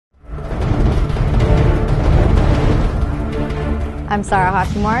I'm Sarah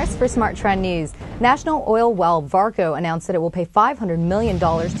Hashimaris for Smart Trend News. National Oilwell Varco announced that it will pay $500 million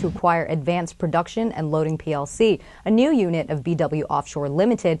to acquire Advanced Production and Loading PLC, a new unit of BW Offshore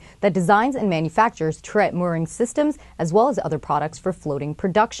Ltd that designs and manufactures turret mooring systems as well as other products for floating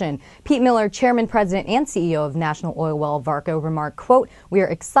production. Pete Miller, Chairman, President, and CEO of National Oilwell Varco, remarked, quote, "We are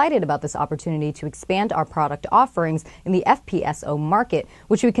excited about this opportunity to expand our product offerings in the FPSO market,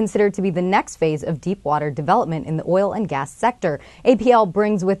 which we consider to be the next phase of deep water development in the oil and gas sector. APL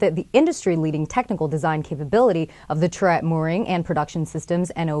brings with it the industry-leading technical design capability of the turret mooring and production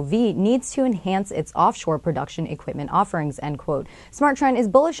systems NOV needs to enhance its offshore production equipment offerings," end quote. Smart Trend is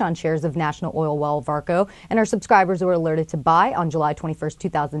bullish on shares of National Oilwell Varco, and our subscribers were alerted to buy on July 21st,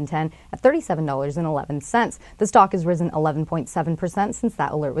 2010 at $37.11. The stock has risen 11.7% since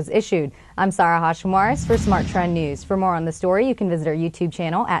that alert was issued. I'm Sarah Hashimaris for Smart Trend News. For more on the story, you can visit our YouTube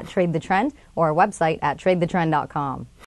channel at Trade the Trend or our website at tradethetrend.com.